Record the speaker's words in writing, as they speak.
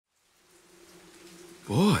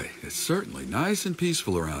Boy, it's certainly nice and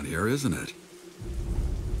peaceful around here, isn't it?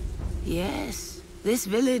 Yes. This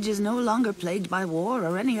village is no longer plagued by war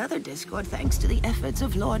or any other discord thanks to the efforts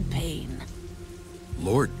of Lord Payne.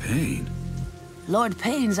 Lord Payne? Lord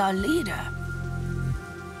Payne's our leader.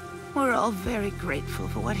 We're all very grateful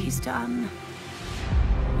for what he's done.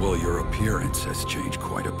 Well, your appearance has changed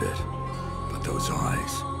quite a bit. But those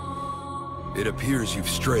eyes... It appears you've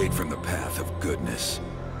strayed from the path of goodness.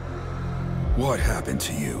 What happened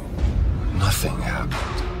to you? Nothing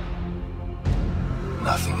happened.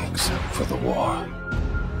 Nothing except for the war.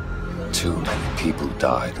 Too many people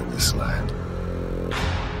died in this land.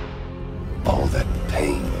 All that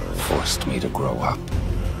pain forced me to grow up.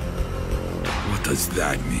 What does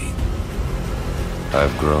that mean?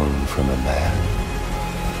 I've grown from a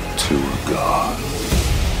man to a god.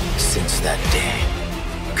 Since that day,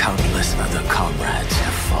 countless other comrades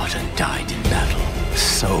have fought and died in battle.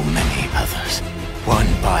 So many others. One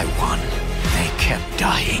by one, they kept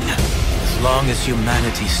dying. As long as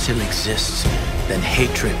humanity still exists, then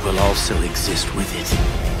hatred will also exist with it.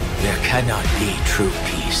 There cannot be true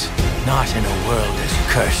peace, not in a world as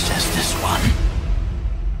cursed as this one.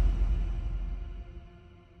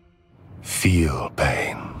 Feel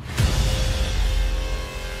pain.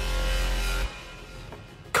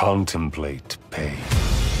 Contemplate pain.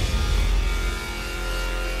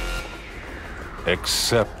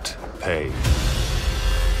 Accept pain.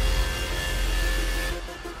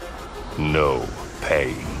 Know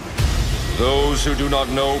pain. Those who do not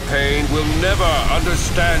know pain will never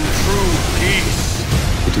understand true peace.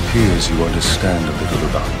 It appears you understand a little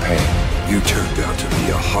about pain. You turned out to be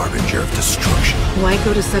a harbinger of destruction. Why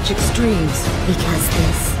go to such extremes? Because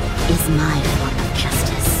this is my form of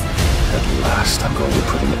justice. At last I'm going to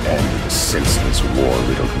put an end to this senseless,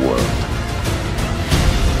 war-riddled world.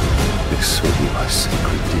 This will be my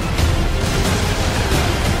sacred deed.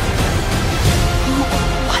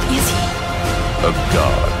 What is he? A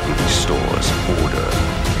god who restores order.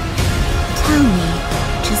 Tell me,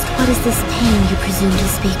 just what is this pain you presume to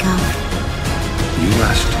speak of? You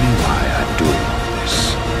asked me why I'm doing all this.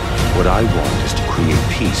 What I want is to create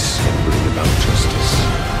peace and bring about justice.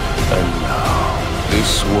 And now,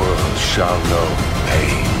 this world shall know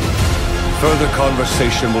pain. Further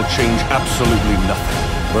conversation will change absolutely nothing.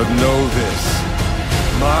 But know this,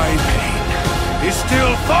 my pain is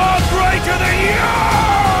still far greater than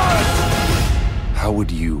yours! How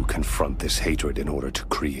would you confront this hatred in order to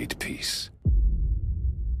create peace?